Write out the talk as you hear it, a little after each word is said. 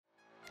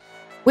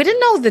We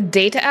didn't know the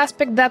data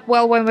aspect that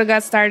well when we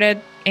got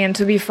started. And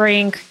to be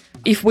frank,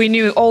 if we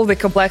knew all the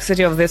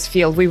complexity of this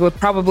field, we would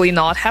probably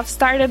not have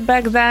started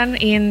back then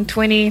in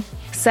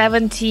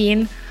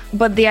 2017.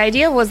 But the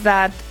idea was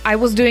that I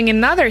was doing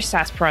another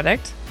SaaS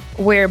product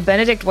where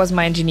Benedict was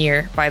my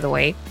engineer, by the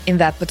way, in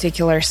that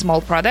particular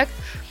small product.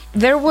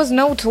 There was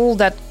no tool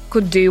that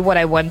could do what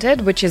I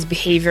wanted, which is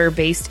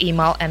behavior-based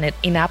email and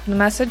in-app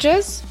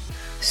messages.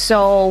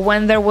 So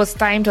when there was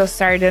time to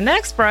start the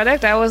next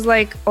product, I was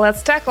like,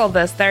 let's tackle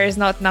this. There is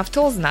not enough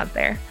tools out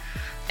there.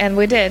 And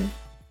we did.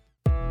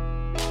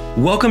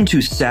 Welcome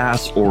to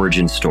SaaS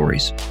Origin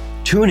Stories.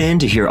 Tune in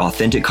to hear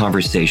authentic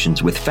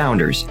conversations with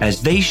founders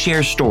as they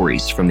share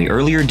stories from the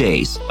earlier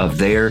days of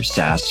their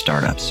SaaS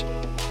startups.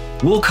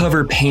 We'll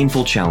cover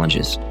painful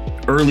challenges,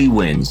 early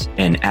wins,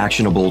 and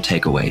actionable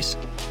takeaways.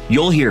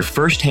 You'll hear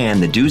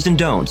firsthand the do's and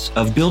don'ts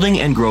of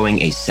building and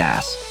growing a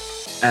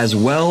SaaS, as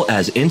well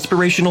as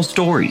inspirational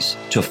stories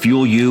to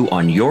fuel you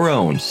on your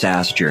own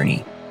SaaS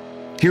journey.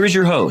 Here is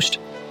your host,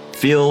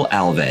 Phil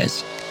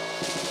Alves.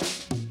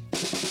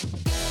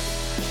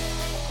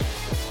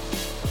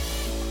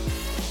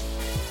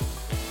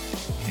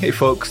 Hey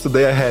folks,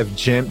 today I have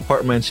Jen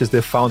Portmam. She's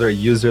the founder of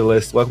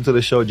Userlist. Welcome to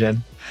the show,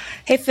 Jen.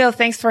 Hey Phil,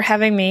 thanks for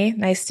having me.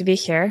 Nice to be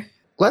here.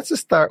 Let's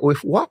start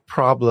with what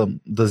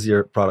problem does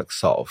your product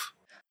solve?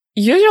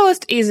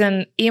 Userlist is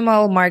an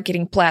email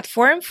marketing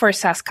platform for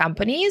SaaS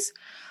companies,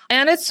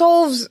 and it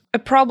solves a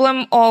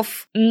problem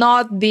of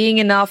not being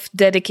enough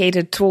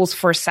dedicated tools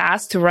for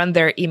SaaS to run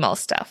their email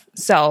stuff.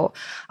 So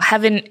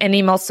having an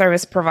email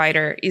service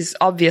provider is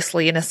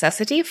obviously a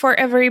necessity for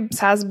every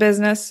SaaS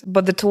business,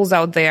 but the tools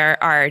out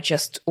there are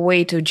just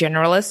way too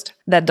generalist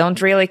that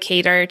don't really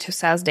cater to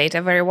SaaS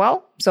data very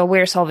well. So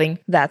we're solving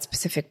that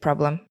specific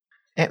problem.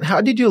 And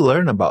how did you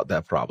learn about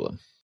that problem?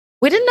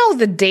 We didn't know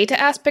the data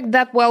aspect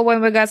that well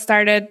when we got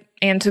started.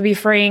 And to be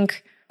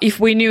frank, if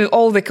we knew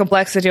all the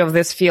complexity of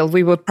this field,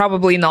 we would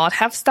probably not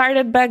have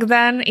started back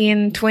then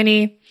in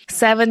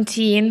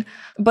 2017.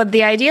 But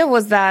the idea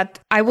was that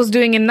I was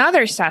doing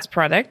another SaaS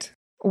product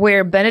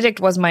where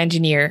Benedict was my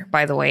engineer,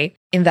 by the way,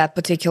 in that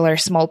particular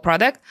small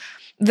product.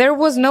 There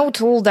was no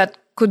tool that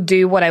could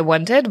do what I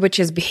wanted, which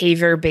is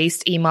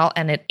behavior-based email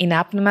and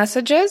in-app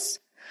messages.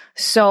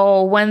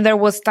 So when there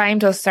was time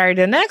to start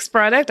the next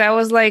product, I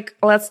was like,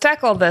 let's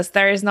tackle this.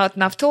 There is not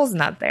enough tools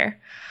out there.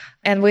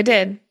 And we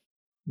did.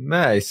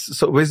 Nice.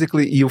 So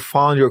basically, you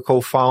found your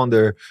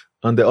co-founder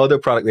on the other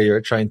product that you're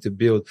trying to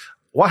build.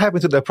 What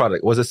happened to that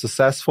product? Was it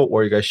successful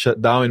or you guys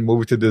shut down and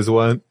moved to this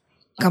one?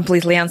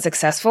 Completely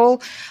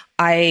unsuccessful.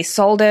 I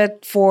sold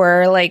it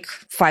for like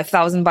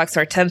 $5,000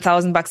 or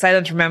 $10,000. I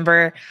don't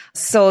remember.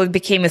 So it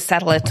became a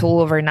satellite tool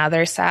over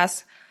another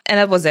SaaS. And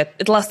that was it.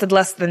 It lasted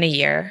less than a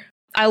year.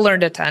 I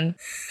learned a ton.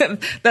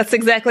 That's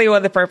exactly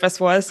what the purpose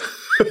was.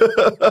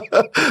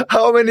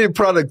 How many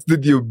products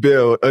did you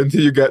build until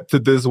you got to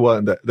this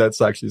one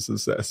that's actually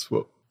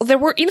successful? There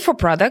were info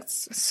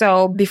products.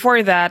 So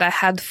before that, I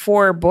had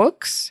 4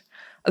 books,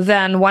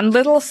 then one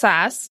little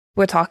SaaS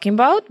we're talking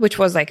about, which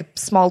was like a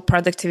small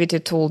productivity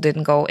tool,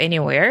 didn't go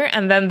anywhere.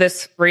 And then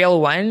this real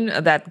one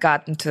that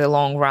got into the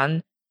long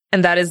run.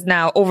 And that is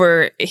now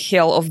over a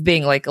hill of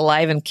being like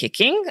alive and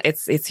kicking.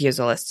 It's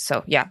Userlist.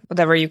 So yeah,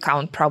 whatever you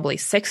count, probably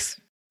 6.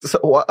 So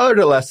what are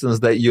the lessons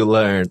that you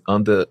learned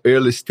on the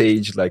early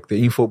stage, like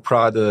the info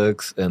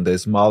products and the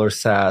smaller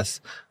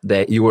SaaS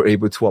that you were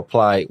able to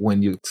apply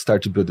when you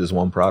start to build this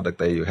one product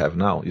that you have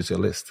now,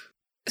 Userlist?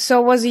 So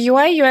I was a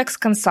UI UX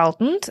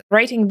consultant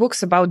writing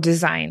books about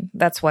design.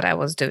 That's what I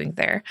was doing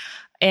there.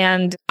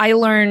 And I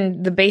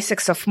learned the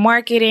basics of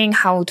marketing,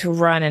 how to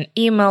run an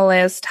email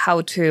list,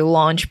 how to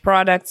launch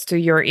products to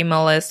your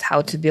email list,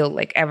 how to build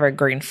like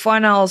evergreen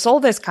funnels, all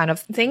this kind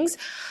of things.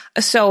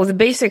 So the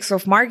basics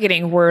of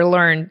marketing were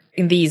learned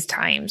in these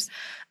times.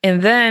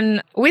 And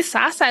then with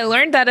SaaS, I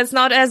learned that it's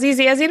not as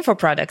easy as info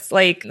products.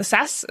 Like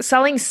SaaS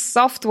selling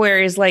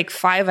software is like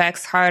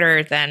 5x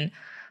harder than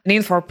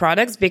info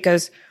products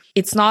because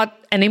it's not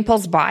an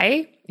impulse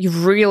buy. You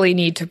really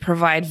need to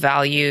provide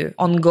value,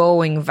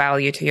 ongoing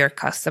value to your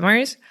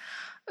customers.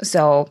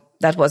 So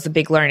that was a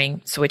big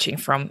learning, switching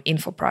from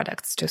info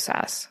products to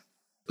SaaS.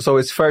 So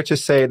it's fair to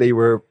say that you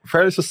were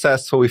fairly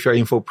successful with your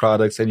info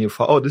products and you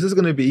thought, oh, this is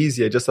going to be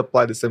easy. I just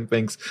apply the same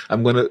things.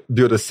 I'm going to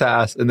build a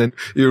SaaS. And then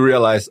you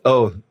realize,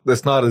 oh,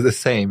 that's not the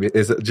same.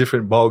 It's a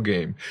different ball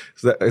game.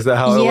 Is that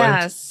how it went?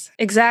 Yes,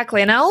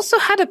 exactly. And I also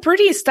had a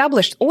pretty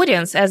established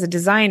audience as a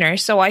designer.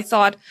 So I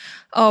thought,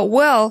 oh,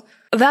 well,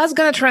 that's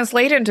going to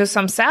translate into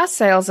some SaaS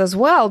sales as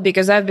well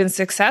because I've been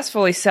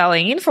successfully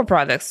selling info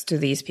products to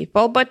these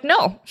people. But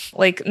no,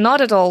 like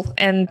not at all.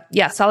 And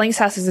yeah, selling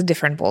SaaS is a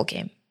different ball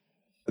game.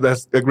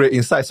 That's a great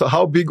insight. So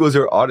how big was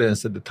your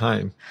audience at the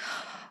time?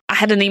 I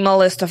had an email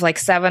list of like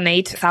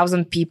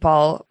 7,000-8,000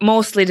 people,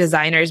 mostly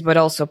designers, but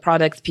also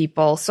product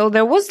people. So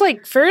there was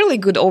like fairly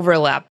good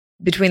overlap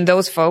between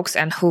those folks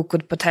and who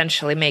could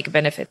potentially make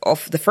benefit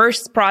of the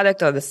first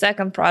product or the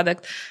second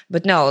product.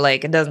 But no,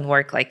 like it doesn't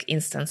work like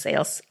instant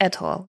sales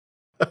at all.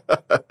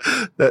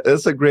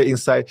 That's a great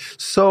insight.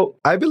 So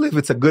I believe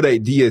it's a good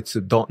idea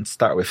to don't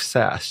start with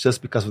SaaS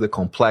just because of the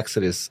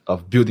complexities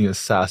of building a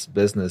SaaS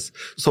business.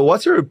 So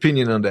what's your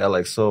opinion on that?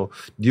 Like, so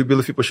do you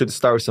believe people should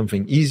start with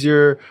something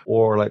easier,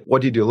 or like,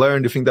 what did you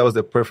learn? Do you think that was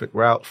the perfect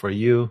route for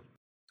you?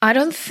 I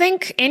don't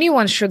think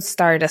anyone should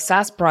start a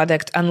SaaS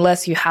product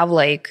unless you have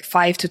like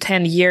 5 to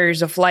 10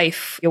 years of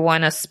life you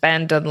want to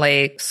spend on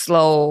like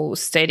slow,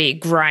 steady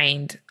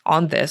grind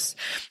on this,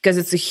 because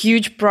it's a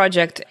huge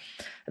project.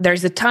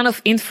 There's a ton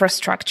of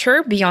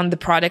infrastructure beyond the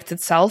product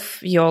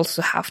itself. You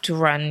also have to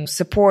run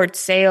support,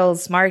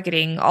 sales,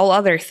 marketing, all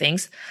other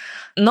things.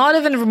 Not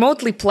even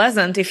remotely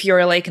pleasant if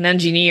you're like an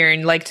engineer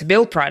and like to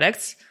build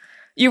products.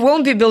 You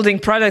won't be building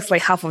products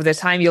like half of the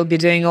time. You'll be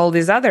doing all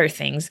these other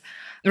things.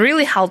 It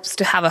really helps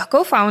to have a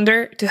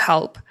co-founder to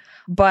help,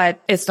 but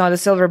it's not a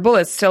silver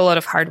bullet. It's still a lot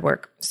of hard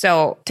work.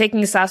 So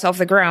taking SaaS off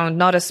the ground,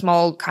 not a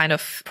small kind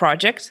of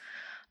project.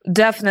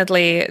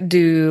 Definitely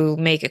do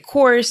make a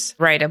course,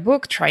 write a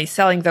book, try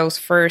selling those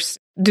first,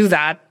 do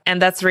that.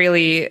 And that's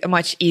really a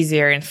much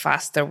easier and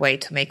faster way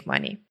to make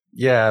money.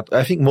 Yeah,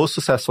 I think most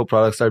successful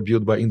products are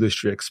built by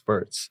industry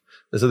experts.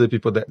 Those are the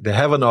people that they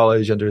have a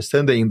knowledge,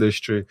 understand the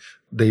industry,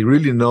 they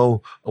really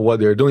know what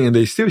they're doing, and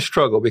they still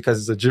struggle because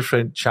it's a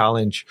different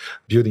challenge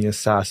building a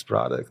SaaS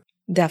product.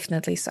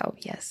 Definitely so,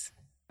 yes.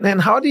 And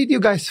how did you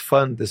guys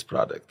fund this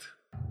product?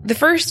 The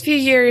first few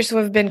years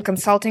we've been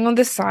consulting on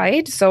the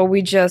side, so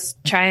we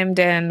just chimed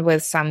in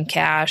with some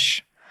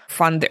cash,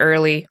 fund the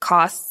early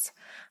costs.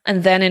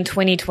 And then in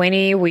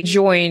 2020, we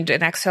joined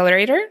an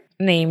accelerator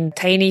named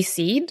Tiny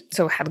Seed.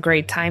 So had a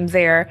great time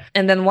there.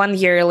 And then 1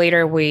 year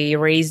later, we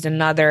raised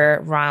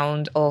another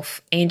round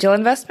of angel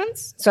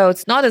investments. So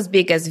it's not as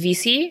big as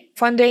VC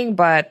funding,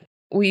 but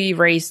we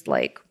raised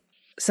like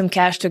some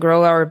cash to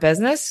grow our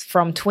business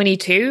from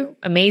 22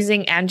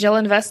 amazing angel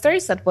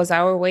investors. That was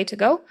our way to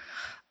go.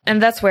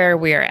 And that's where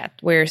we're at.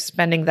 We're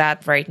spending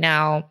that right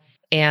now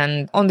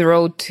and on the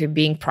road to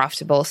being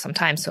profitable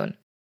sometime soon.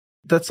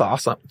 That's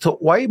awesome. So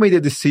why you made the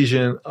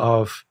decision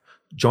of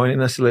joining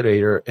an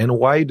accelerator, and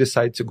why you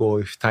decide to go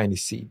with Tiny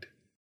Seed?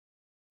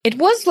 It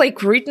was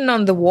like written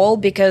on the wall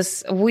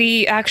because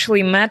we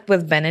actually met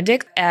with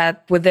Benedict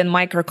within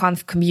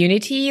MicroConf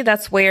community.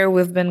 That's where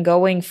we've been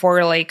going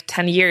for like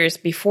 10 years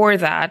before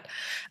that.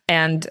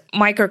 And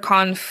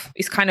MicroConf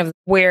is kind of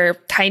where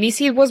Tiny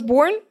Seed was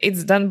born.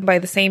 It's done by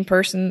the same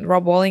person,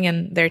 Rob Walling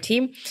and their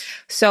team.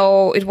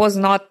 So it was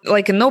not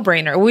like a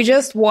no-brainer. We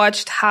just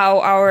watched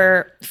how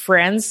our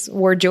friends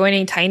were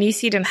joining Tiny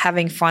Seed and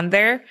having fun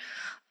there.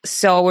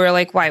 So we're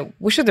like, why?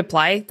 We should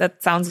apply.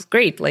 That sounds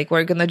great. Like,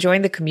 we're going to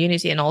join the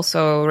community and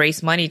also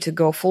raise money to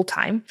go full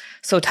time.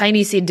 So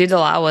Tiny Seed did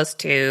allow us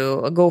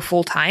to go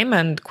full time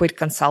and quit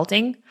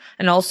consulting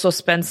and also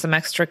spend some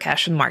extra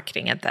cash in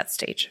marketing at that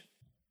stage.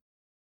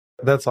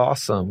 That's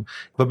awesome.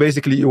 But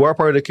basically, you are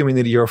part of the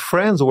community. Your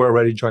friends were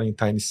already joining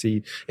Tiny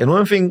Seed. And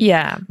one thing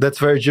that's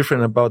very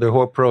different about their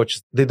whole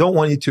approach, they don't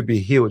want you to be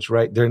huge,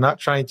 right? They're not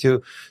trying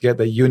to get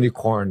a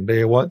unicorn.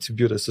 They want to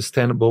build a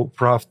sustainable,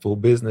 profitable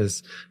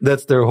business.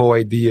 That's their whole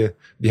idea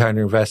behind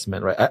their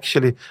investment, right?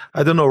 Actually,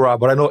 I don't know Rob,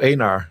 but I know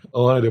Einar,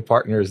 one of the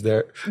partners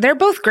there. They're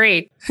both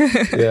great.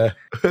 Yeah.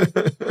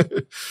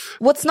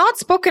 What's not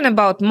spoken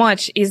about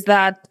much is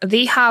that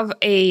they have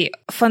a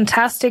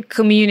fantastic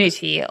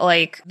community.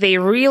 Like, they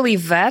really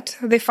vet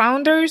the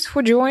founders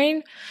who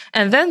join.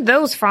 And then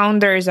those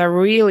founders are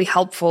really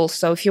helpful.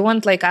 So if you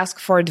want like ask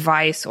for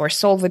advice or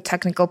solve a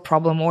technical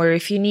problem, or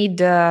if you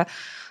need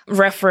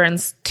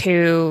reference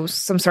to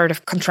some sort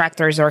of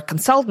contractors or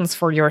consultants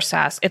for your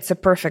SaaS, it's a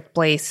perfect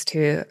place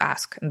to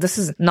ask. And this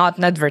is not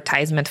an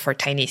advertisement for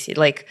Tiny Seed.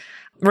 Like,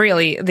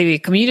 really, the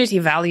community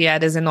value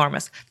add is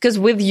enormous. Because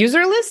with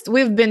Userlist,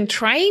 we've been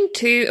trying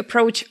to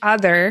approach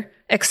other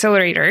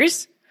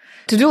accelerators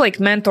to do like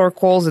mentor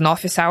calls in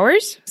office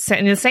hours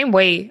in the same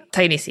way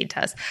Tiny Seed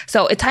does.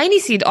 So a Tiny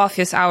Seed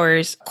office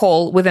hours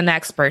call with an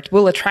expert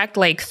will attract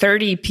like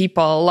 30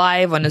 people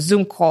live on a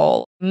Zoom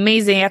call.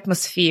 Amazing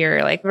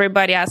atmosphere, like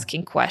everybody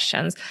asking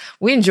questions.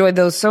 We enjoyed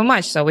those so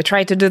much. So we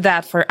try to do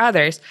that for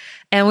others.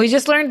 And we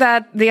just learned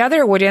that the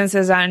other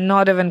audiences are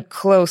not even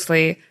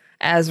closely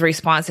as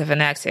responsive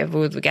and active.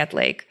 We would get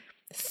like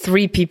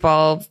 3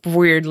 people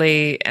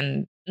weirdly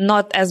and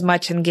not as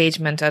much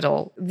engagement at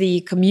all.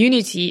 The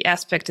community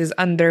aspect is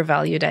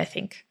undervalued, I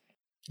think.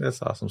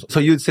 That's awesome.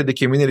 So you'd say the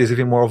community is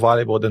even more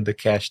valuable than the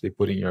cash they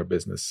put in your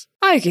business?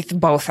 I think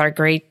both are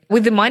great.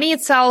 With the money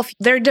itself,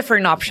 there are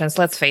different options,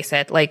 let's face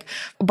it. Like,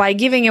 by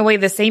giving away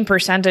the same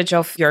percentage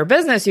of your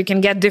business, you can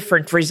get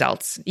different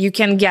results. You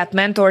can get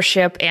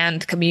mentorship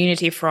and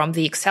community from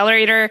the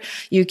accelerator.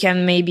 You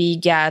can maybe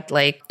get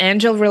like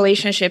angel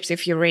relationships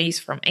if you raise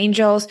from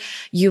angels.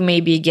 You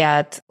maybe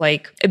get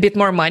like a bit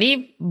more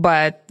money,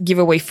 but give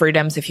away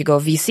freedoms if you go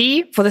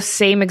VC for the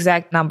same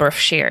exact number of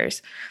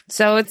shares.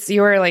 So it's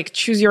your like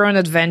choose your own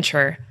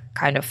adventure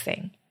kind of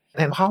thing.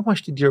 And how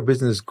much did your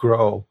business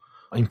grow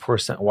in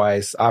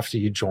percent-wise after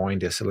you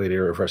joined the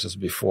accelerator versus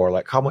before?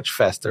 Like, how much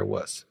faster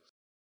was?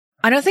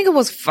 I don't think it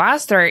was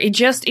faster. It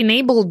just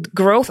enabled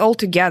growth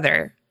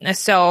altogether.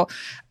 So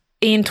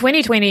In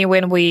 2020,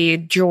 when we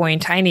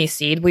joined Tiny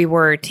Seed, we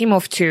were a team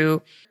of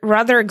 2,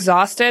 rather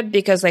exhausted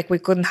because we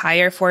couldn't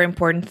hire for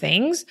important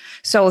things.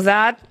 So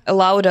that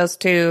allowed us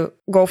to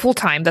go full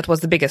time. That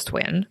was the biggest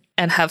win,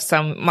 and have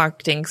some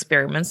marketing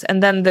experiments.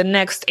 And then the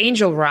next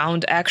angel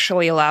round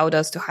actually allowed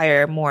us to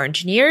hire more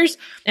engineers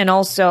and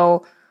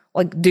also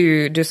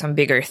do some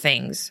bigger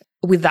things.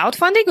 Without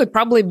funding, we'd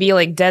probably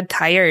be dead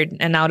tired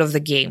and out of the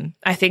game.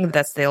 I think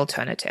that's the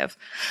alternative.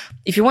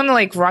 If you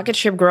want rocket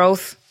ship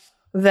growth,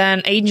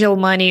 then angel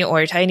money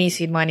or tiny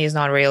seed money is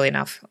not really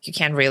enough. You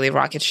can't really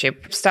rocket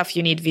ship stuff.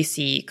 You need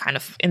VC kind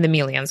of in the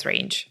millions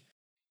range.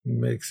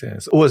 Makes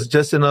sense. It was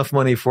just enough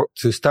money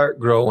to start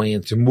growing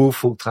and to move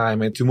full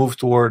time and to move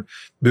toward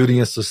building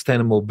a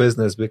sustainable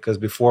business, because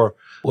before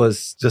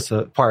was just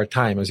a part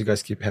time, as you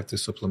guys have to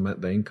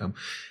supplement the income.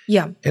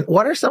 Yeah. And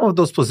what are some of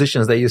those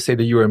positions that you say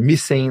that you were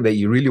missing, that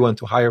you really want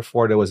to hire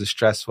for, that was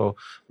stressful,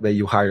 that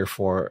you hire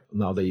for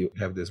now that you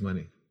have this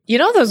money? You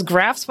know those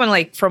graphs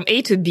when from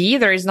A to B,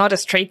 there is not a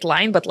straight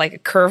line, but a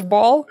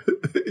curveball?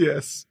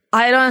 Yes.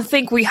 I don't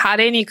think we had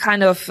any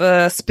kind of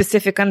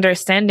specific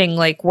understanding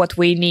what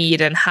we need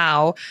and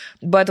how,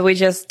 but we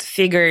just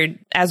figured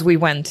as we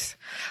went.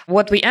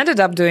 What we ended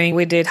up doing,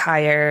 we did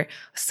hire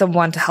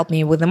someone to help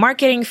me with the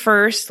marketing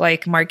first,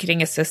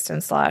 marketing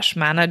assistant /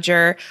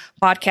 manager.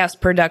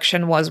 Podcast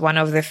production was one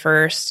of the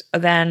first.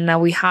 Then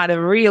we had a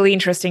really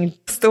interesting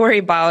story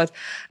about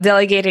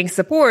delegating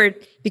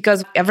support,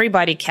 because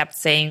everybody kept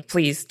saying,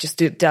 please just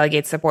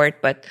delegate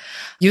support. But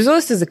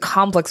Userlist is a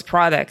complex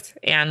product.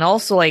 And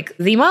also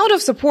the amount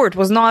of support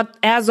was not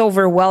as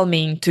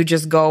overwhelming to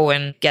just go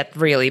and get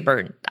really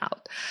burned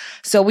out.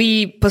 So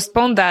we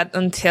postponed that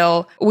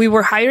until we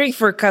were hiring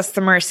for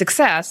customer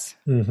success,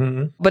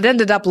 but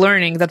ended up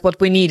learning that what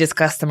we need is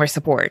customer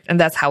support. And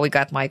that's how we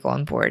got Michael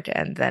on board.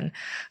 And then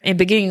in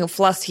the beginning of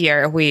last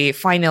year, we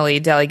finally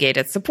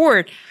delegated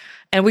support,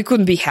 and we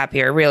couldn't be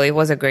happier. Really, it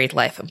was a great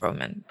life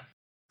improvement.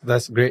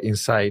 That's great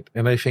insight.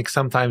 And I think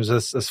sometimes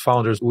as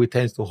founders, we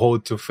tend to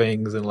hold to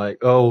things and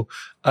oh,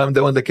 I'm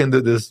the one that can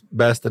do this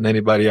best than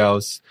anybody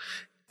else.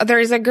 There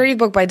is a great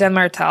book by Dan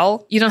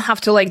Martell. You don't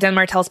have to like Dan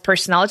Martell's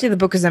personality. The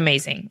book is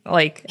amazing.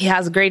 He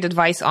has great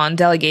advice on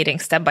delegating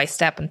step by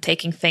step and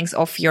taking things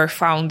off your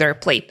founder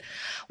plate.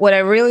 What I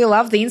really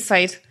love, the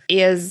insight,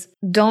 is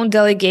don't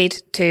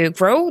delegate to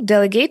grow,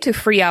 delegate to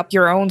free up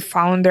your own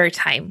founder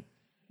time.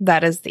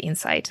 That is the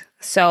insight.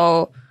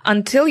 So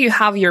until you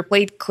have your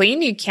plate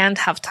clean, you can't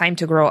have time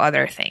to grow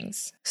other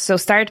things. So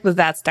start with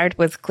that. Start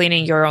with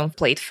cleaning your own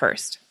plate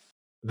first.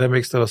 That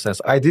makes total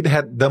sense. I did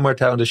have Dan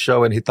Martell on the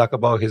show and he talked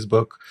about his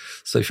book.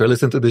 So if you're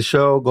listening to the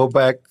show, go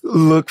back,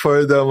 look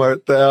for Dan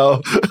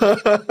Martell.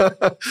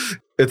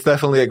 It's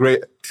definitely a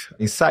great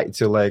insight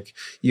to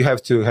you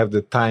have to have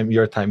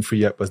your time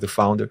free up as the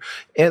founder.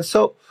 And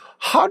so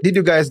how did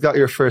you guys got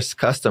your first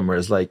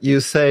customers? You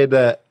say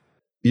that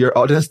your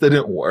audience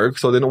didn't work.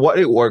 So then what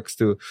it works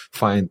to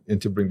find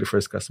and to bring the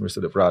first customers to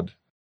the prod?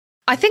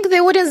 I think the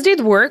audience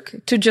did work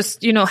to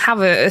just,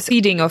 have a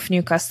seeding of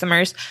new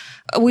customers.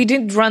 We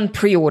did run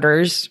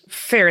pre-orders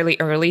fairly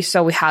early.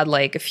 So we had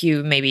a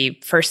few, maybe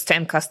first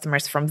 10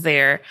 customers from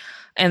there.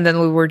 And then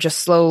we were just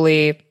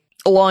slowly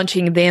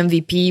launching the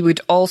MVP, which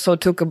also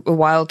took a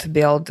while to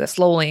build,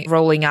 slowly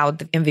rolling out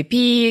the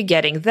MVP,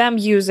 getting them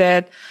use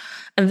it.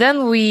 And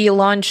then we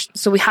launched,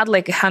 so we had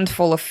a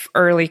handful of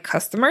early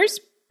customers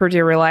pretty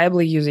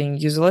reliably using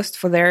Userlist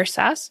for their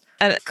SaaS.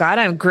 And God,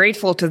 I'm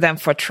grateful to them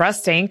for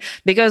trusting,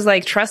 because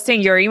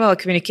trusting your email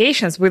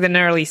communications with an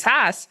early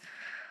SaaS,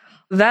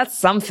 that's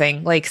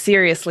something.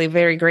 Seriously,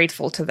 very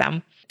grateful to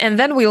them. And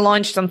then we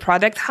launched on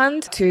Product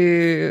Hunt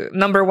to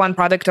number one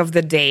product of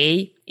the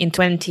day in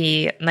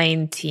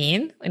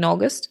 2019 in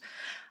August.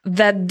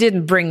 That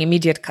didn't bring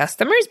immediate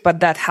customers,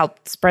 but that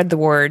helped spread the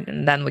word.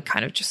 And then we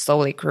kind of just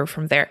slowly grew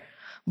from there.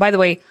 By the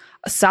way,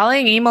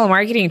 selling email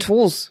marketing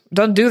tools,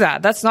 don't do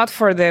that. That's not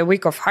for the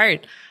weak of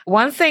heart.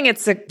 One thing,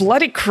 it's a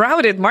bloody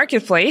crowded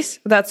marketplace.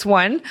 That's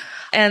one.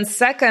 And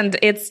second,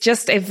 it's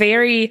just a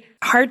very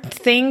hard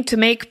thing to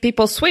make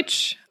people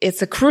switch.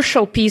 It's a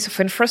crucial piece of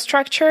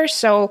infrastructure.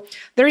 So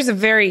there is a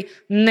very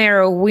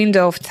narrow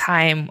window of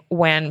time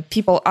when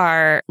people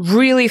are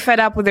really fed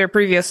up with their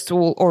previous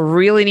tool or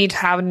really need to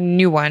have a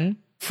new one.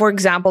 For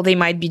example, they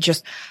might be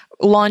just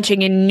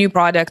launching a new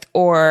product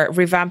or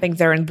revamping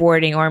their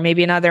onboarding, or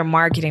maybe another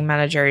marketing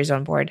manager is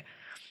on board.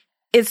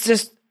 It's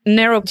just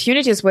narrow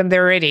opportunities when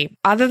they're ready.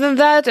 Other than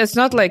that, it's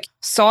not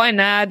saw an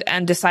ad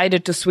and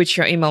decided to switch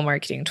your email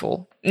marketing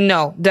tool.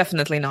 No,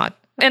 definitely not.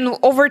 And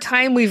over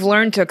time, we've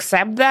learned to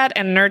accept that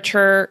and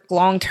nurture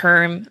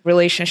long-term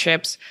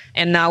relationships.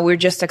 And now we're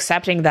just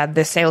accepting that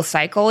the sales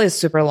cycle is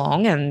super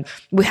long and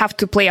we have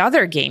to play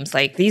other games.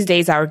 These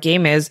days, our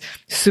game is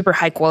super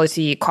high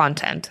quality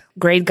content,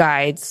 great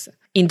guides,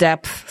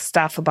 in-depth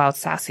stuff about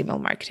SaaS email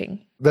marketing.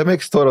 That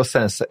makes total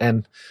sense.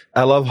 And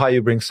I love how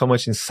you bring so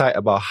much insight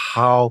about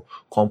how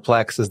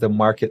complex is the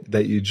market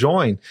that you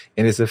join.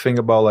 And it's a thing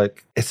about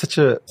it's such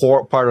a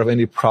core part of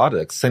any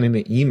product, sending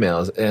the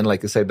emails. And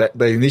like you said, that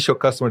the initial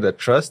customer that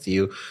trusts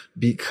you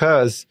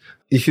because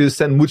if you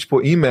send multiple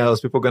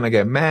emails, people are going to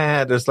get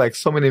mad. There's like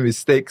so many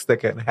mistakes that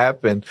can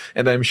happen.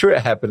 And I'm sure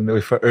it happened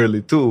with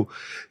early too.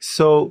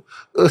 So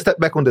let's step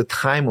back on the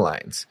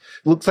timelines.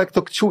 Looks like it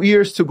took 2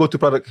 years to go to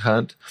product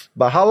hunt,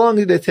 but how long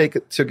did it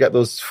take to get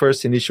those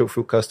first initial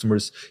few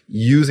customers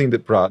using the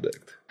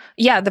product?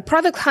 Yeah, the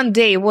product hunt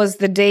day was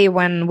the day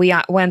when we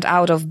went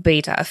out of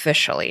beta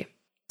officially.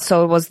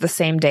 So it was the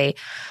same day.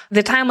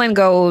 The timeline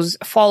goes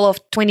fall of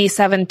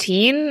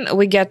 2017.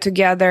 We get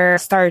together,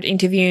 start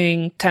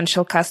interviewing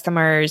potential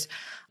customers.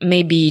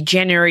 Maybe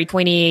January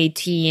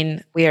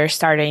 2018, we are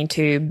starting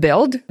to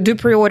build, do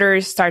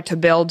pre-orders, start to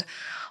build.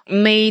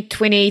 May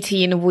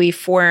 2018, we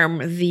form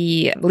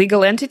the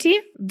legal entity.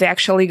 The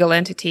actual legal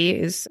entity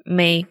is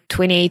May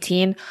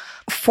 2018.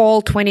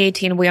 Fall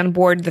 2018, we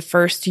onboard the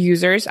first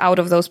users out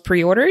of those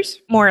pre-orders,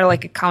 more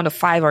like a count of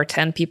 5 or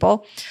 10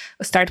 people.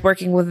 We start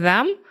working with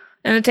them.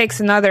 And it takes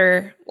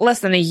another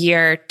less than a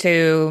year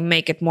to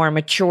make it more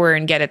mature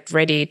and get it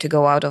ready to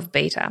go out of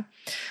beta.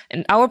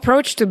 And our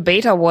approach to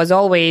beta was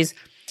always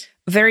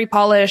very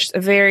polished,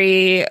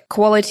 very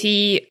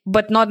quality,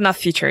 but not enough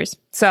features.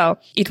 So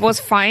it was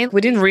fine. We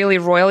didn't really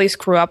royally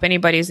screw up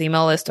anybody's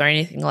email list or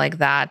anything like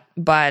that,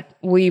 but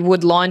we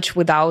would launch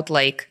without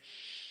like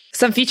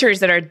some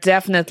features that are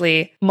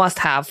definitely must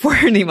have for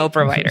an email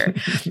provider.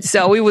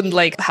 So we wouldn't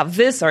like have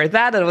this or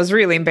that. It was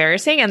really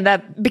embarrassing. And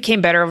that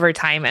became better over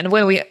time. And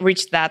when we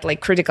reached that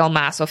like critical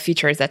mass of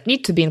features that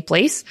need to be in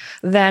place,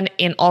 then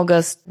in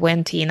August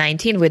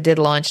 2019, we did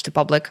launch to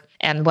public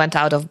and went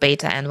out of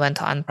beta and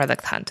went on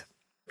product hunt.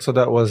 So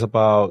that was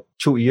about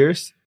 2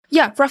 years?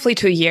 Yeah, roughly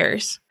 2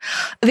 years.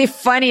 The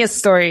funniest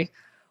story,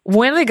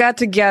 when we got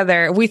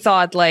together, we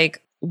thought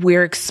like,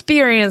 we're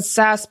experienced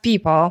SaaS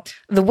people.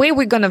 The way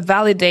we're going to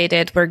validate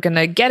it, we're going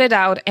to get it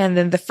out. And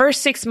then the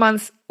first 6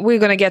 months, we're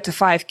going to get to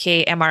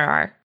 5K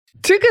MRR.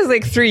 Took us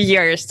like 3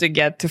 years to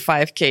get to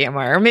 5K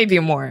MRR, maybe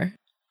more.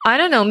 I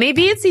don't know.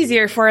 Maybe it's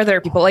easier for other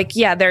people. Like,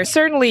 yeah, there are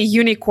certainly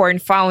unicorn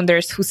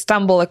founders who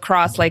stumble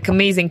across like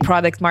amazing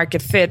product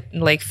market fit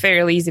and like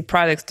fairly easy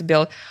products to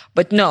build.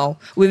 But no,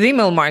 with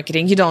email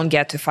marketing, you don't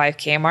get to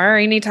 5K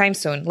MRR anytime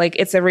soon. Like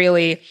it's a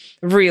really,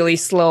 really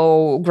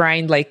slow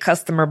grind, like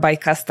customer by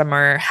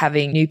customer,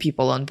 having new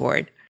people on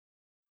board.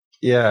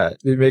 Yeah,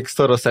 it makes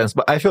total sense.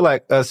 But I feel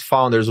like as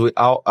founders,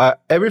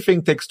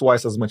 everything takes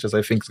twice as much as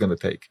I think it's going to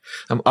take.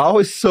 I'm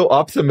always so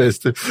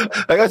optimistic.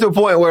 I got to a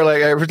point where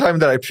like every time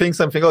that I think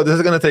something, oh, this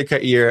is going to take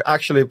a year,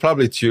 actually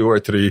probably 2 or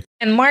 3.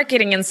 In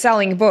marketing and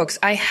selling books,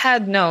 I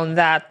had known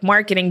that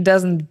marketing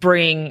doesn't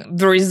bring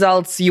the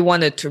results you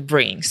want it to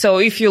bring. So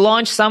if you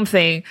launch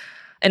something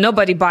and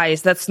nobody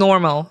buys, that's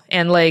normal.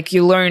 And like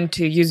you learn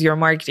to use your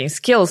marketing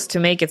skills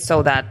to make it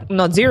so that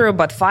not 0,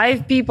 but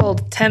 5 people,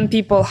 10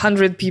 people,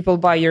 100 people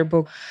buy your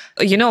book.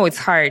 You know, it's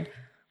hard.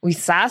 With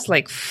SaaS,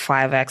 like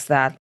 5x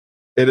that.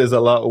 It is a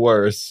lot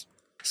worse.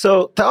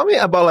 So tell me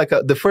about like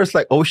the first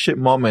like, oh shit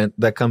moment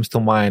that comes to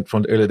mind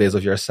from the early days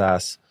of your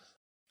SaaS.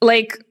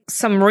 Like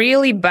some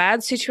really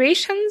bad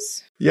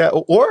situations? Yeah,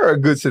 or a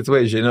good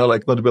situation, you know,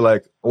 like going to be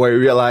like where you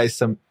realize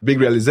some big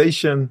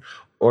realization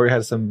or you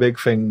had some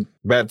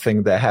bad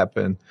thing that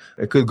happened.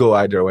 It could go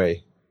either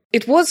way.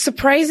 It was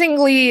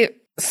surprisingly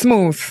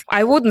smooth.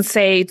 I wouldn't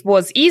say it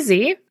was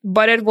easy,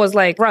 but it was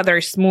like rather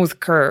smooth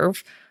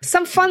curve.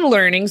 Some fun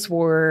learnings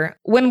were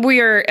when we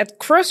were at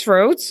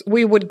Crossroads,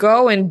 we would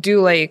go and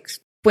do like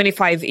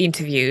 25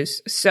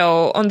 interviews.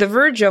 So on the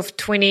verge of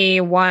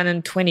 21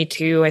 and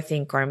 22, I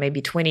think, or maybe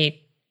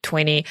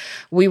 2020,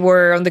 we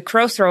were on the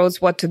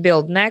crossroads what to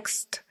build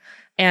next.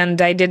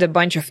 And I did a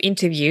bunch of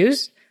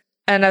interviews.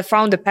 And I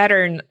found a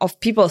pattern of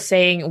people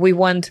saying, we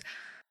want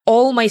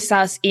all my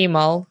SaaS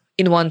email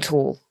in one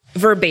tool,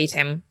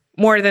 verbatim.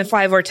 More than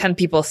 5 or 10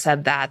 people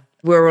said that.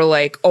 We were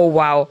like, oh,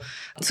 wow.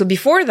 So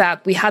before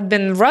that, we had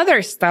been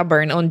rather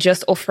stubborn on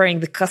just offering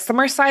the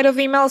customer side of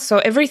email. So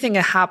everything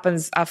that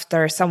happens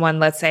after someone,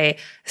 let's say,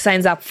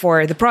 signs up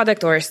for the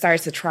product or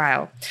starts a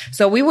trial.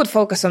 So we would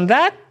focus on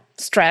that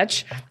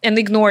stretch and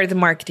ignore the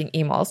marketing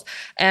emails.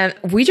 And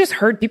we just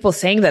heard people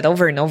saying that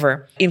over and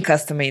over in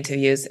customer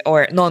interviews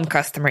or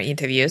non-customer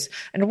interviews.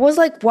 And it was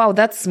like, wow,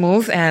 that's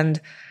smooth.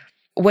 And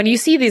when you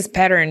see these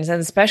patterns,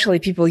 and especially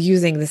people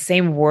using the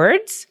same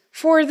words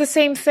for the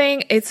same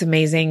thing, it's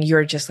amazing.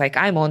 You're just like,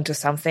 I'm onto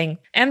something.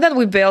 And then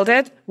we built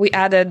it. We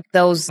added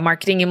those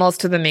marketing emails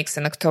to the mix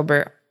in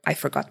October. I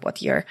forgot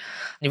what year.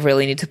 You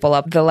really need to pull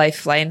up the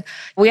lifeline.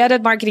 We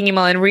added marketing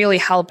email and really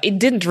helped. It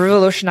didn't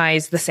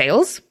revolutionize the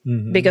sales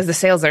because the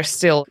sales are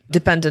still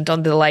dependent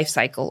on the life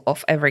cycle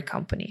of every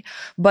company.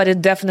 But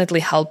it definitely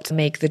helped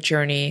make the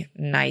journey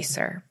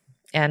nicer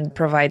and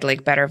provide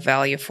like better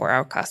value for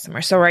our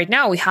customers. So right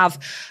now we have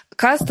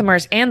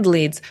customers and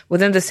leads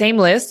within the same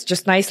list,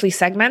 just nicely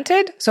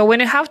segmented. So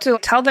when you have to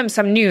tell them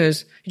some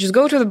news, you just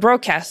go to the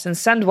broadcast and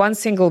send one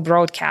single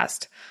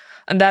broadcast.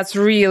 And that's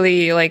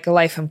really like a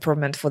life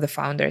improvement for the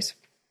founders.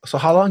 So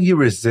how long you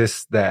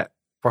resist that?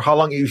 For how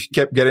long you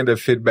kept getting the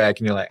feedback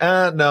and you're like,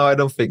 no, I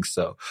don't think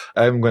so.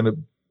 I'm going to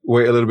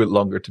wait a little bit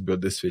longer to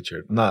build this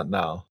feature. Not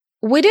now.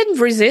 We didn't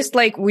resist,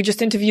 like we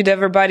just interviewed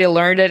everybody,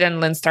 learned it,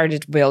 and then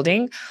started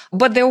building.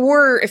 But there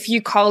were a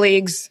few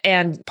colleagues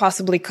and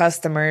possibly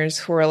customers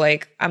who were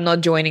like, I'm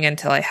not joining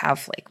until I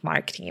have like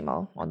marketing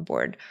email on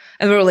board.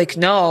 And we were like,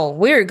 no,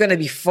 we're going to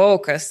be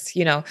focused,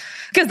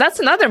 because that's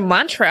another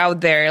mantra out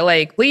there.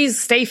 Like, please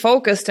stay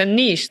focused and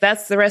niche.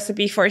 That's the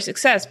recipe for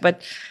success.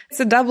 But it's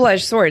a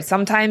double-edged sword.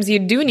 Sometimes you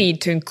do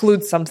need to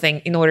include something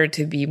in order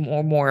to be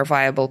more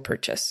viable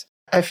purchase.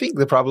 I think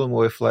the problem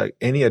with like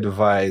any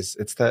advice,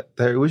 it's that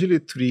there are usually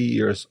 3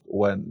 years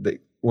when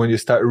you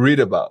start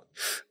read about,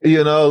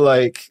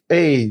 like,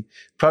 hey,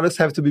 products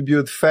have to be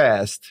built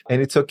fast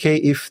and it's okay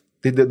if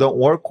they don't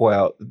work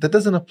well. That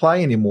doesn't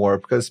apply anymore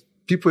because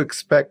people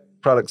expect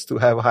products to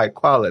have high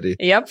quality.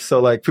 Yep. So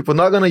like people are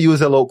not going to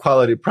use a low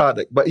quality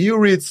product, but you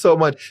read so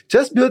much,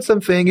 just build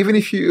something, even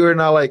if you're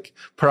not like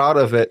proud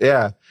of it.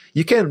 Yeah.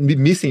 You can't be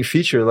missing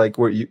feature like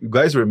where you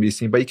guys were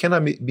missing, but you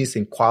cannot be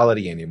missing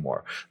quality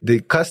anymore.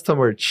 The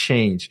customer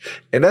change.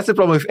 And that's the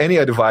problem with any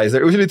advice.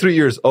 They're usually 3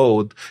 years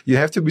old. You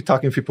have to be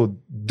talking to people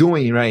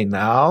doing right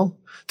now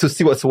to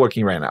see what's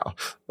working right now.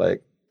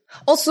 Like,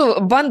 also,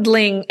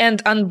 bundling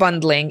and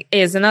unbundling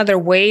is another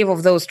wave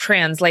of those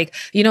trends. Like,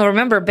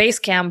 remember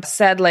Basecamp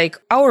said like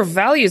our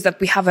value is that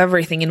we have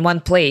everything in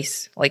one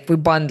place. Like we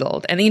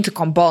bundled and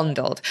Intercom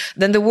bundled.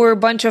 Then there were a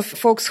bunch of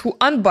folks who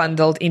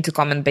unbundled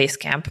Intercom and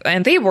Basecamp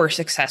and they were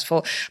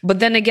successful. But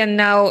then again,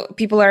 now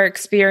people are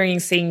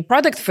experiencing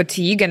product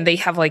fatigue and they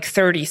have like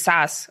 30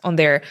 SaaS on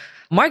their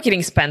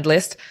marketing spend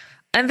list.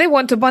 And they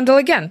want to bundle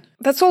again.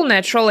 That's all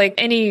natural.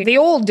 They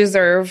all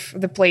deserve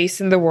the place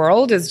in the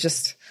world. It's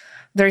just,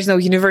 there's no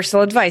universal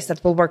advice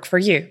that will work for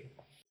you.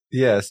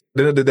 Yes. At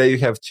the end of the day, you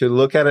have to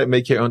look at it,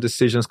 make your own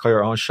decisions, call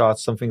your own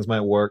shots. Some things might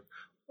work,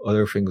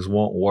 other things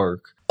won't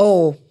work.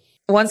 Oh,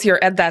 once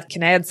you're at that,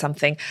 can I add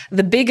something?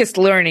 The biggest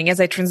learning as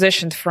I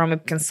transitioned from a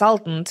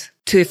consultant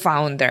to a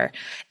founder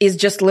is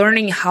just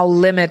learning how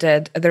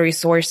limited the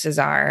resources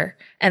are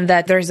and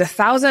that there's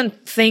 1,000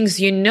 things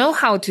you know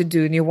how to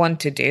do and you want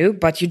to do,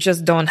 but you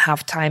just don't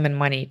have time and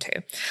money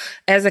to.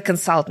 As a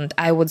consultant,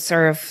 I would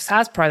serve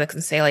SaaS products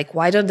and say like,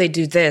 why don't they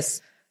do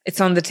this?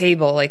 It's on the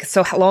table. Like,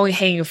 so long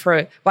hanging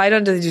fruit. Why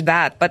don't they do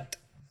that? But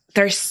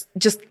there's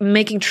just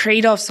making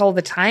trade-offs all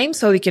the time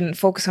so you can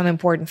focus on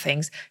important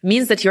things. It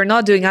means that you're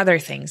not doing other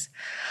things.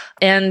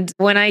 And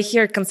when I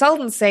hear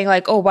consultants saying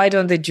like, oh, why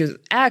don't they do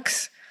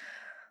X?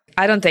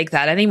 I don't take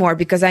that anymore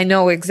because I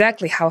know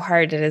exactly how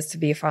hard it is to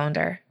be a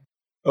founder.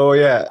 Oh,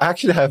 yeah. I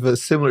actually have a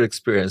similar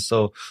experience.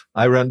 So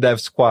I run Dev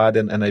Squad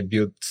and I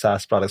build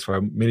SaaS products for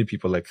many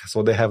people.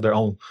 So they have their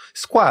own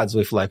squads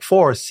with like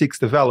 4 or 6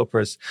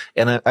 developers.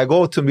 And I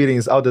go to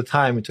meetings all the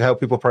time to help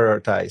people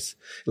prioritize.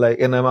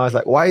 And I was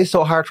like, why is it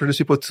so hard for these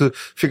people to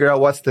figure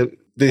out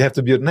they have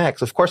to build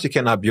next? Of course, you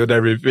cannot build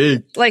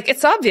everything.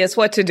 It's obvious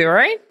what to do,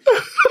 right?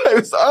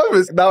 It's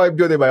obvious. Now I'm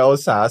building my own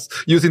SaaS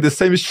using the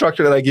same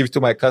structure that I give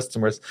to my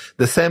customers,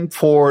 the same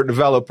 4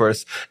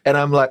 developers. And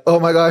I'm like, oh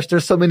my gosh,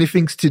 there's so many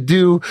things to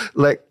do.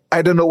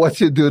 I don't know what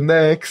to do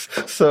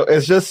next. So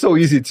it's just so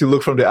easy to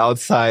look from the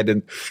outside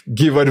and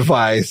give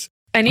advice.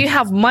 And you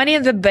have money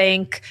in the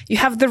bank. You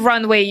have the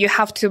runway you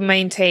have to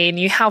maintain.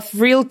 You have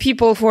real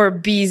people who are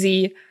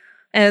busy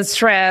and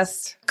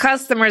stressed,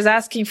 customers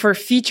asking for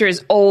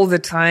features all the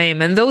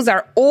time. And those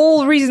are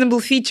all reasonable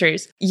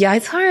features. Yeah,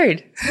 it's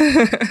hard.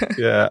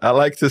 Yeah, I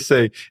like to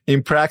say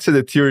in practice,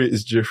 the theory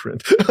is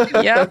different.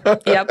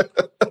 Yep.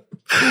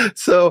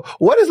 So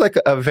what is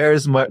a very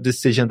smart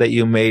decision that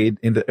you made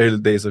in the early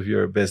days of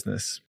your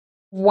business?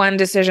 One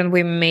decision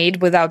we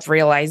made without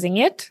realizing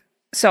it.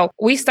 So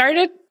we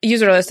started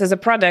Userlist as a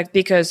product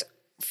because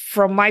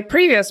from my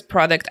previous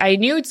product, I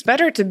knew it's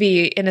better to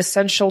be an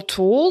essential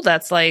tool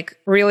that's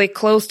really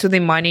close to the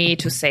money,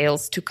 to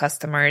sales, to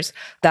customers,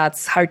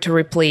 that's hard to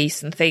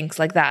replace and things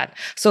like that.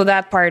 So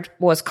that part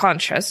was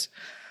conscious.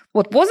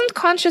 What wasn't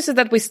conscious is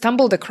that we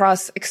stumbled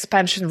across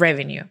expansion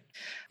revenue.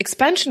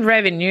 Expansion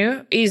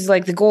revenue is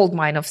like the gold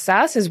mine of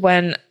SaaS, is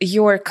when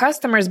your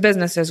customers'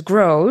 businesses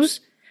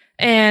grows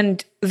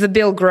and the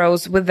bill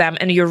grows with them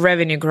and your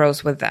revenue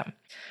grows with them.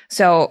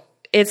 So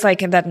it's like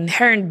that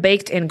inherent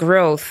baked-in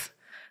growth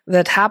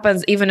that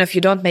happens even if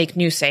you don't make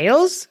new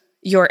sales,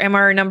 your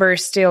MRR number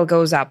still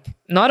goes up.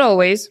 Not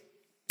always.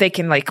 They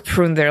can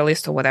prune their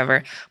list or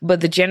whatever. But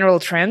the general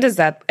trend is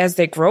that as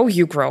they grow,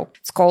 you grow.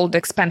 It's called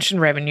expansion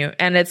revenue.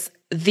 And it's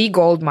the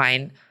gold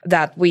mine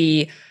that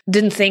we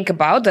didn't think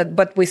about,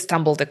 but we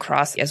stumbled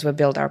across as we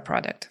build our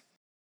product.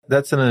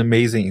 That's an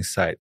amazing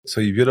insight.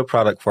 So you build a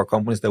product for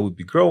companies that would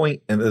be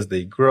growing, and as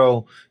they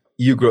grow,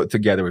 you grow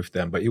together with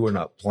them, but you were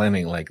not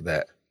planning like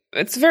that.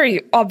 It's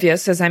very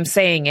obvious as I'm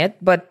saying it,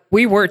 but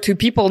we were 2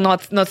 people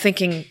not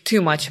thinking too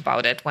much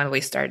about it when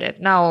we started.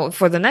 Now,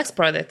 for the next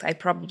product, I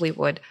probably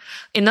would.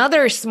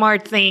 Another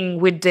smart thing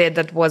we did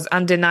that was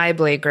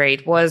undeniably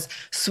great was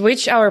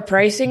switch our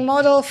pricing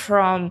model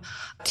from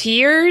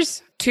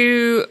tiers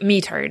to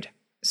metered.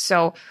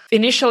 So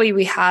initially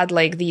we had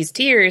these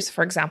tiers,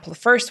 for example, the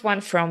first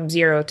one from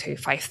 0 to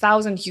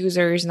 5,000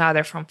 users,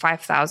 another from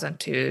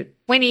 5,000 to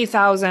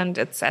 20,000,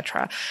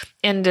 etc.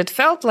 And it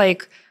felt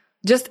like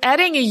Just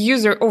adding a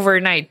user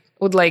overnight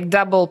would like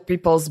double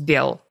people's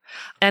bill.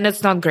 And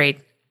it's not great.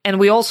 And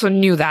we also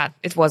knew that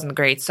it wasn't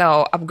great.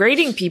 So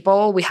upgrading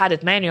people, we had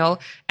it manual,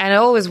 and it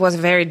always was a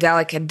very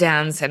delicate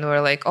dance. And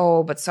we're like,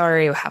 oh, but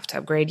sorry, we have to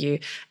upgrade you.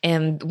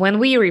 And when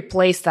we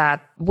replaced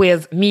that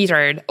with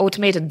metered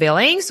automated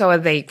billing, so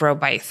they grow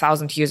by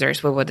 1,000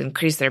 users, we would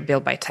increase their bill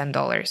by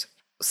 $10,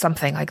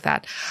 something like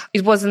that.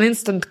 It was an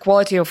instant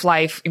quality of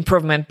life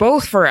improvement,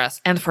 both for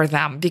us and for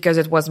them, because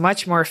it was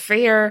much more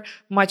fair,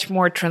 much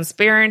more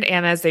transparent.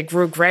 And as they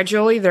grew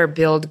gradually, their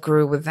bill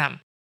grew with them.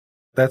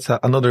 That's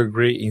another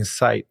great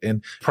insight.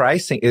 And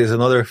pricing is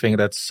another thing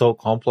that's so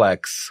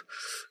complex.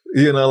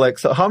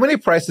 So how many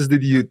prices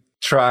did you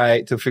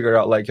try to figure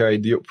out like your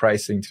ideal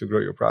pricing to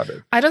grow your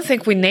product? I don't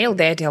think we nailed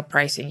the ideal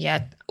pricing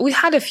yet. We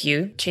had a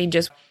few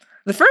changes.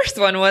 The first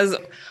one was,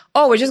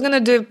 we're just going to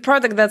do a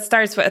product that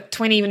starts at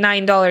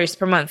 $29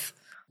 per month.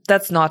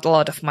 That's not a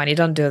lot of money.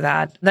 Don't do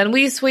that. Then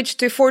we switched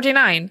to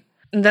 $49.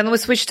 And then we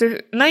switched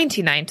to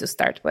 $99 to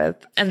start with.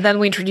 And then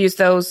we introduced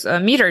those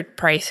metered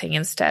pricing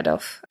instead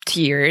of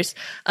tiers.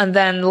 And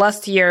then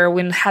last year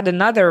we had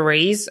another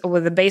raise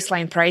with the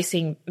baseline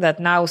pricing that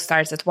now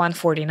starts at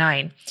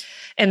 $149.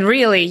 And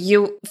really,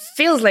 you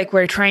feels like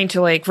we're trying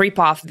to like rip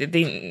off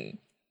the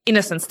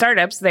innocent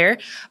startups there.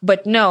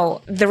 But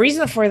no, the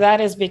reason for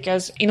that is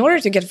because in order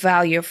to get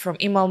value from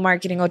email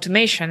marketing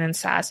automation and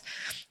SaaS,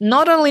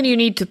 not only do you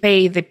need to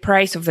pay the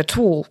price of the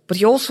tool, but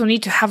you also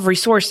need to have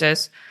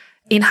resources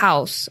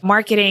in-house,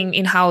 marketing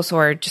in-house,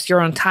 or just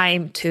your own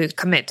time to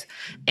commit.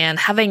 And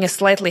having a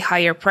slightly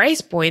higher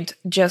price point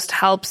just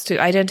helps to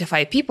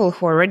identify people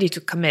who are ready to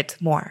commit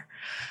more.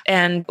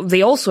 And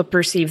they also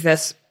perceive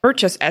this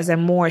purchase as a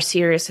more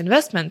serious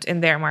investment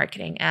in their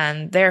marketing.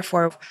 And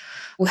therefore,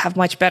 we have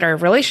much better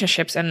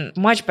relationships and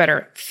much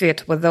better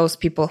fit with those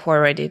people who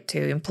are ready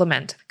to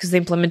implement, because the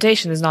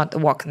implementation is not a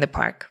walk in the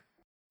park.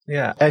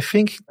 Yeah, I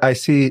think I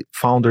see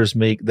founders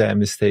make that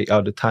mistake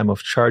all the time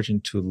of charging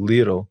too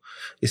little,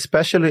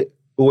 especially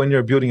when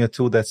you're building a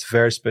tool that's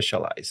very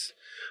specialized.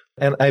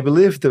 And I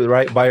believe the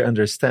right buyer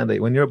understands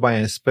that when you're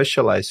buying a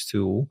specialized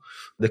tool,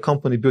 the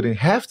company building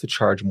have to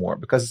charge more,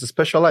 because it's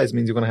specialized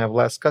means you're going to have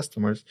less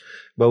customers.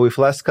 But with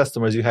less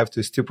customers, you have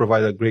to still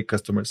provide a great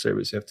customer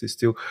service. You have to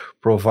still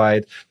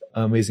provide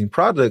amazing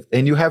product.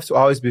 And you have to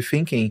always be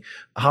thinking,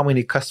 how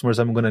many customers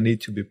I'm going to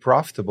need to be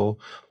profitable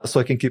so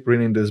I can keep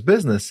running this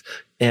business.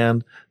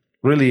 And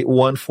really,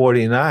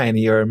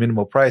 $149, your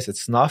minimal price,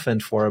 it's nothing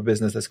for a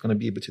business that's going to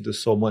be able to do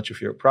so much with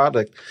your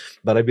product.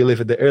 But I believe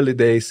in the early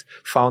days,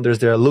 founders,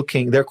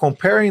 they're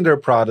comparing their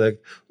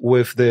product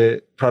with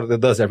the product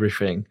that does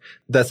everything.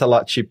 That's a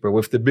lot cheaper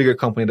with the bigger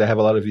company that have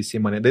a lot of VC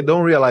money. They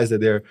don't realize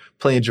that they're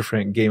playing a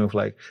different game of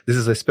like, this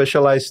is a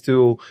specialized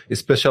tool,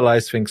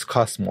 specialized things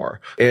cost more.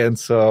 And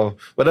so,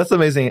 but that's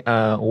amazing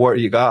what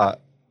you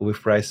got with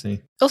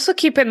pricing. Also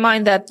keep in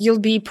mind that you'll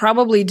be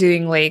probably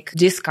doing like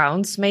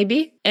discounts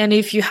maybe. And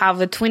if you have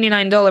a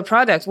 $29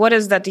 product, what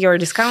is that you're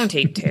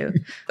discounting to?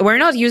 We're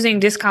not using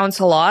discounts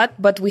a lot,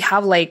 but we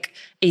have like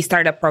a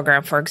startup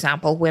program, for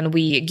example, when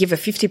we give a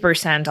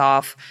 50%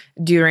 off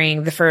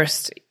during the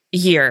first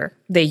year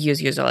they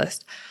use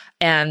Userlist.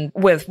 And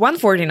with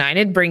 $149,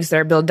 it brings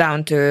their bill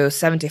down to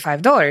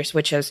 $75,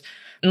 which is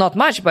not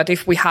much, but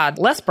if we had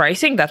less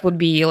pricing, that would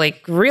be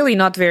like really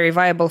not very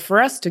viable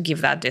for us to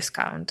give that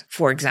discount,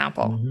 for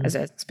example, as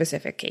a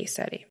specific case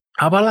study.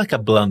 How about like a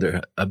blunder,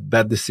 a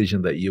bad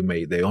decision that you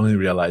made, they only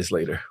realized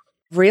later?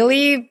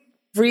 Really,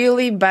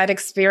 really bad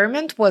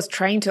experiment was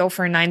trying to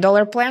offer a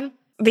 $9 plan.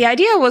 The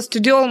idea was to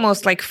do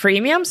almost like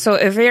freemium, so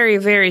a very,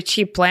 very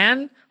cheap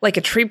plan, like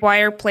a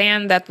tripwire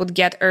plan that would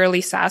get early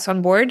SaaS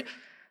on board.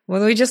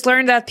 When we just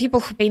learned that people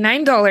who pay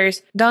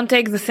 $9 don't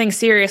take the thing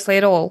seriously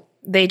at all.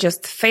 They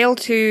just fail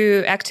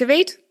to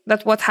activate.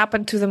 That's what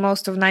happened to the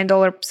most of $9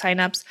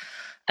 signups.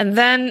 And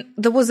then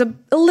there was a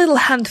little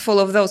handful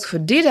of those who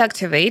did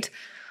activate,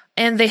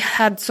 and they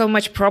had so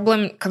much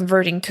problem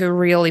converting to a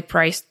really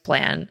priced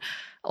plan,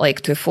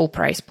 like to a full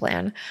price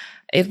plan.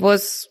 It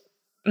was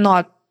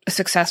not a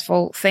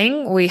successful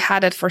thing. We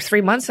had it for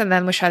 3 months and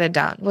then we shut it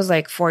down. It was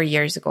like 4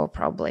 years ago,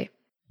 probably.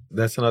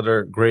 That's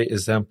another great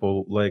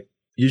example. Like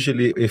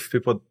usually if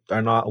people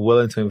are not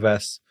willing to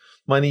invest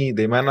money,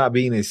 they might not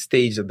be in a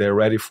stage that they're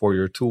ready for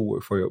your tool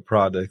or for your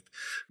product.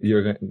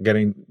 You're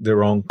getting the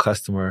wrong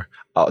customer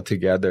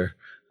altogether.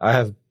 I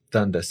have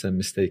done the same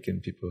mistake,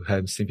 and people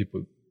have seen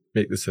people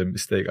make the same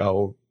mistake.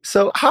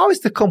 So how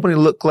does the company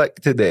look like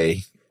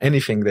today?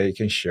 Anything that you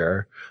can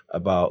share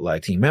about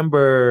like team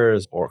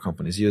members or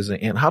companies using,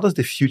 and how does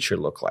the future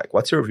look like?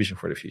 What's your vision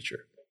for the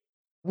future?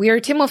 We are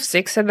a team of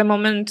 6 at the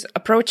moment,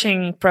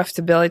 approaching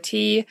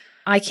profitability.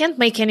 I can't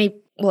make any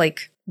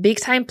like big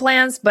time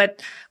plans,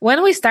 but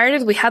when we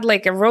started, we had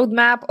like a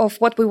roadmap of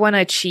what we want to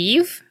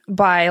achieve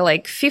by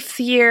like 5th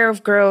year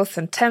of growth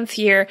and 10th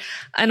year.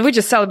 And we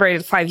just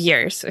celebrated 5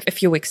 years a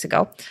few weeks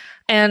ago.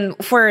 And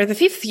for the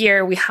 5th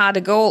year, we had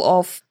a goal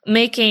of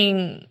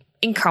making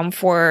income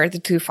for the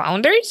 2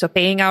 founders, so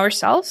paying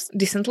ourselves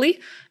decently,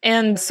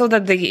 and so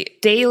that the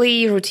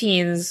daily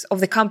routines of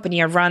the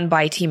company are run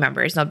by team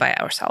members, not by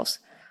ourselves.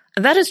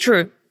 And that is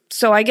true.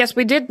 So I guess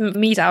we did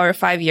meet our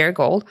 5-year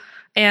goal.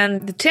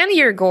 And the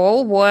 10-year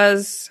goal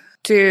was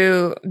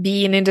to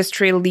be an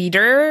industry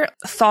leader,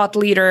 thought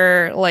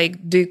leader,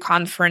 like do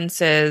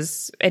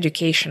conferences,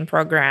 education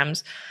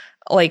programs,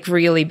 like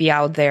really be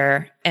out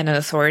there and an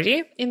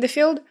authority in the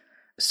field.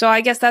 So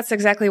I guess that's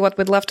exactly what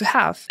we'd love to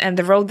have. And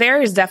the road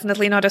there is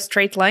definitely not a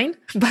straight line,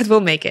 but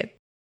we'll make it.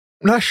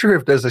 I'm not sure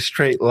if there's a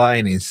straight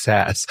line in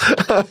SaaS.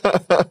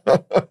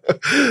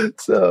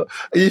 So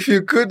if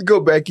you could go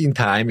back in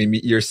time and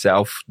meet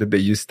yourself the day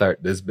you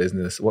start this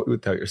business, what would you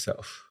tell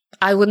yourself?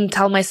 I wouldn't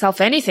tell myself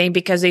anything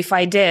because if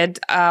I did,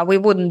 we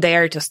wouldn't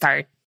dare to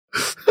start.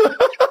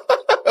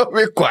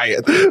 Be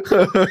quiet.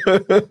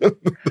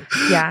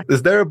 Yeah.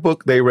 Is there a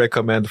book they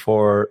recommend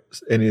for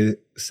any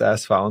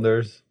SaaS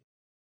founders?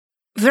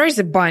 There's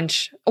a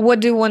bunch.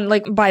 What do you want?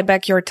 Like, Buy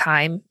Back Your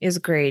Time is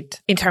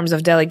great in terms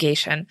of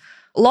delegation.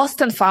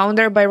 Lost and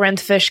Founder by Rand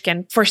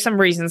Fishkin, for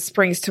some reason,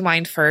 springs to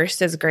mind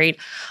first. It's great.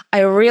 I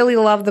really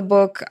love the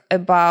book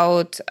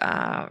about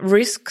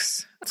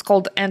risks. It's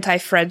called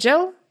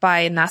Anti-Fragile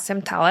by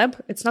Nassim Taleb.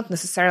 It's not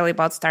necessarily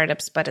about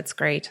startups, but it's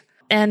great.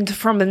 And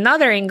from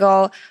another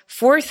angle,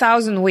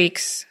 4,000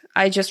 Weeks,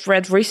 I just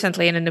read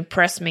recently and it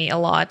impressed me a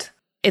lot.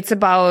 It's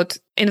about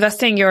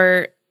investing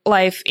your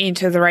life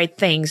into the right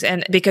things.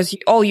 And because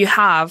all you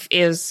have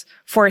is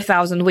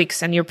 4,000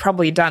 weeks and you're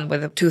probably done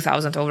with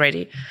 2,000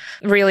 already,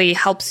 really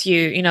helps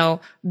you,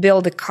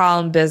 build a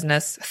calm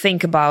business,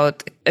 think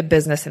about a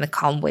business in a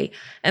calm way.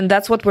 And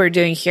that's what we're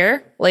doing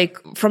here. Like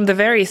from the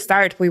very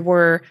start, we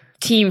were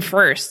team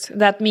first.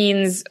 That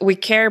means we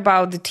care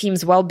about the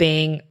team's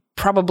well-being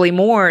probably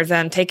more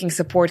than taking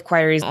support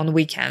queries on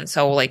weekends.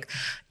 So like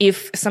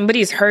if somebody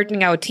is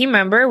hurting our team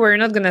member, we're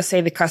not going to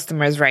say the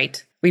customer is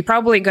right. We're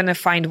probably going to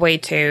find a way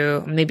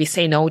to maybe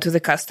say no to the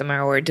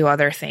customer or do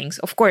other things.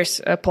 Of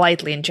course,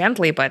 politely and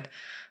gently, but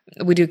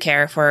we do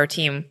care for our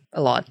team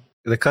a lot.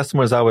 The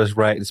customer is always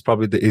right. It's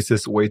probably the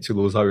easiest way to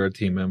lose all your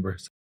team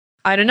members.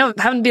 I don't know.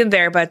 I haven't been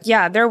there, but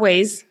yeah, there are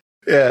ways.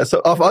 Yeah,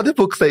 so of all the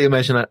books that you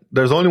mentioned,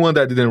 there's only one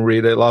that I didn't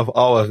read. I love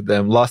all of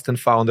them. Lost and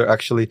Founder,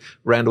 actually,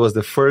 Rand was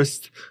the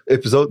first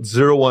episode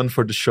 01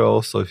 for the show.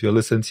 So if you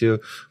listen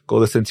to, go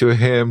listen to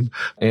him.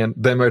 And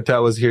Dan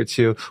Mertel was here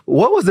too.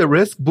 What was the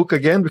Risk book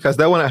again? Because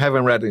that one I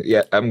haven't read it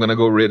yet. I'm going to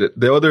go read it.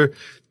 The other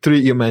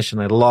 3 you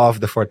mentioned, I love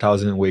the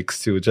 4,000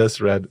 Weeks too.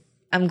 Just read.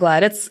 I'm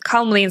glad. It's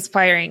calmly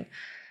inspiring.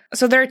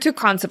 So there are two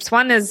concepts.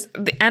 One is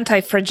the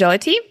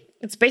anti-fragility.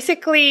 It's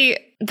basically,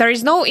 there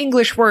is no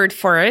English word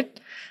for it,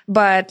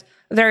 but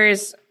there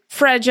is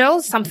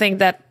fragile, something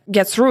that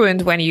gets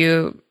ruined when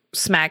you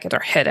smack it or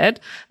hit it.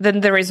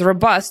 Then there is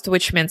robust,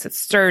 which means it's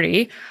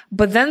sturdy.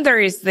 But then there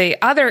is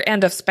the other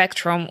end of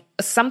spectrum,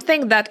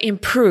 something that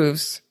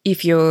improves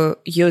if you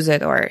use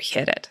it or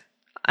hit it.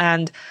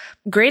 And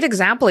great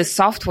example is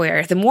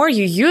software. The more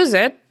you use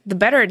it, the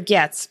better it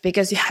gets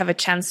because you have a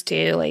chance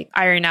to like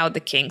iron out the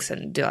kinks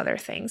and do other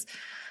things.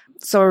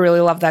 So I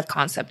really love that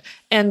concept.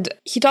 And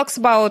he talks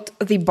about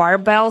the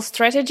barbell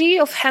strategy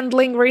of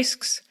handling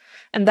risks.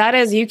 And that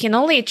is you can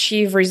only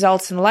achieve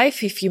results in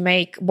life if you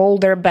make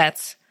bolder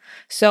bets.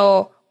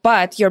 So,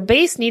 but your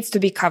base needs to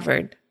be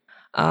covered.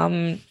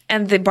 And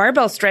the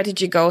barbell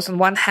strategy goes on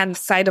one hand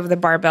side of the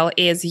barbell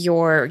is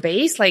your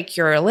base, like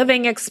your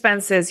living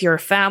expenses, your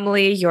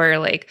family, your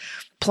like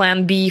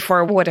plan B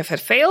for what if it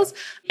fails.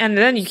 And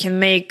then you can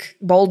make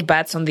bold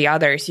bets on the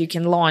others. You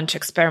can launch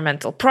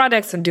experimental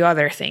products and do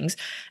other things.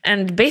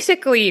 And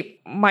basically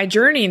my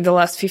journey in the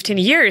last 15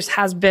 years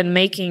has been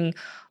making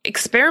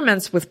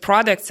experiments with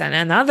products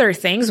and other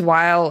things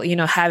while,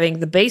 having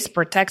the base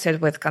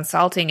protected with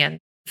consulting and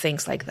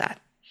things like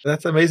that.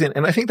 That's amazing.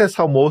 And I think that's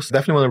how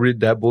definitely want to read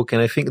that book.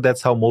 And I think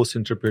that's how most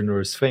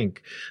entrepreneurs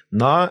think.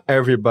 Not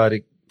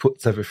everybody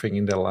puts everything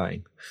in their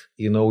line.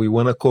 We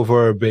want to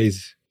cover our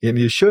base and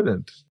you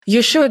shouldn't.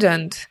 You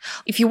shouldn't.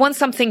 If you want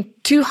something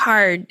too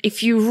hard,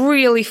 if you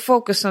really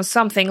focus on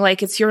something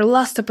like it's your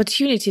last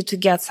opportunity to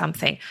get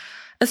something,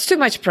 it's too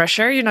much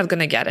pressure. You're not going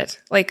to get it.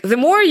 Like the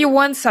more you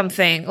want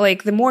something,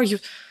 like the more you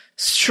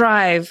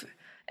strive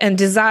and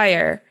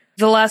desire,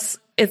 the less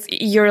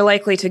you're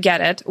likely to get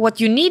it. What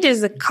you need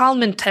is a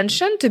calm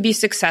intention to be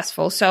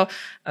successful. So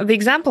the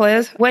example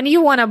is when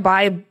you want to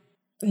buy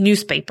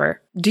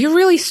newspaper, do you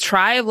really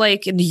strive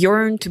and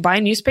yearn to buy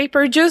a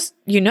newspaper? Just,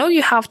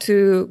 you have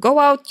to go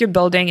out your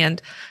building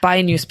and buy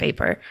a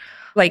newspaper,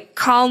 like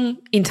calm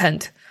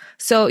intent.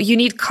 So you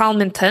need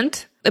calm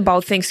intent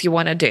about things you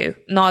want to do,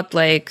 not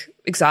like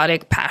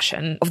exotic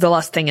passion of the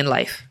last thing in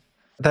life.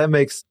 That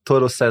makes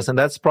total sense. And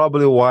that's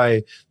probably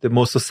why the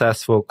most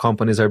successful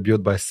companies are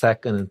built by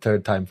second and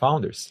third time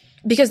founders.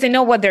 Because they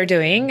know what they're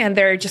doing and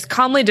they're just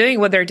calmly doing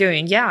what they're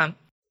doing. Yeah.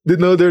 They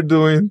know they're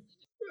doing.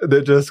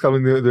 They're just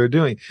calmly doing what they're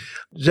doing.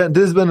 Jen,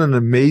 this has been an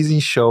amazing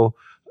show.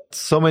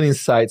 So many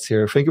insights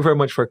here. Thank you very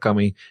much for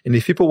coming. And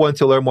if people want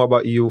to learn more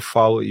about you,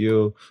 follow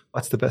you,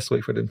 what's the best way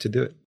for them to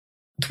do it?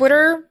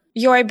 Twitter,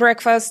 UI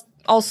Breakfast,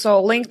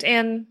 also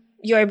LinkedIn,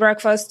 UI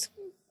Breakfast.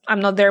 I'm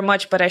not there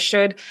much, but I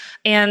should.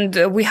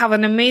 And we have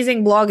an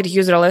amazing blog at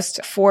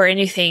Userlist for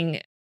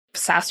anything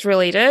SaaS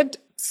related.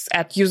 podcasts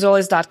at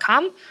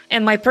userlist.com.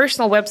 And my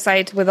personal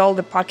website with all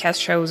the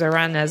podcast shows are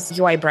run as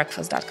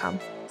uibreakfast.com.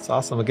 It's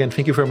awesome. Again,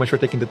 thank you very much for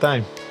taking the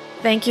time.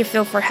 Thank you,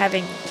 Phil, for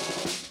having me.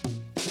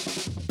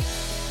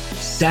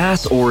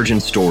 SaaS Origin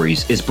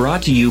Stories is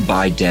brought to you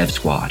by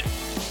DevSquad.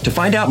 To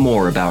find out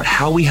more about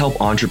how we help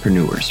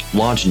entrepreneurs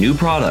launch new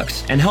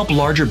products and help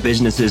larger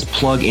businesses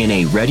plug in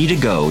a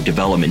ready-to-go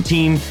development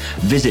team,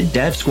 visit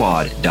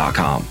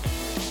devsquad.com.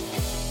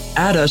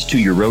 Add us to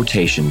your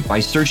rotation by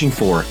searching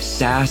for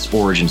SaaS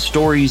Origin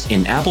Stories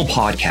in Apple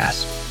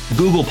Podcasts,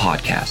 Google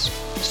Podcasts,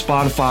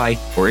 Spotify,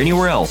 or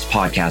anywhere else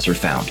podcasts are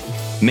found.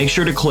 Make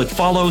sure to click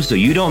follow so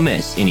you don't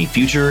miss any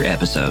future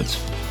episodes.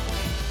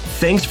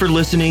 Thanks for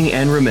listening,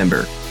 and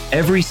remember,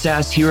 every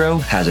SaaS hero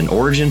has an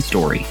origin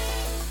story.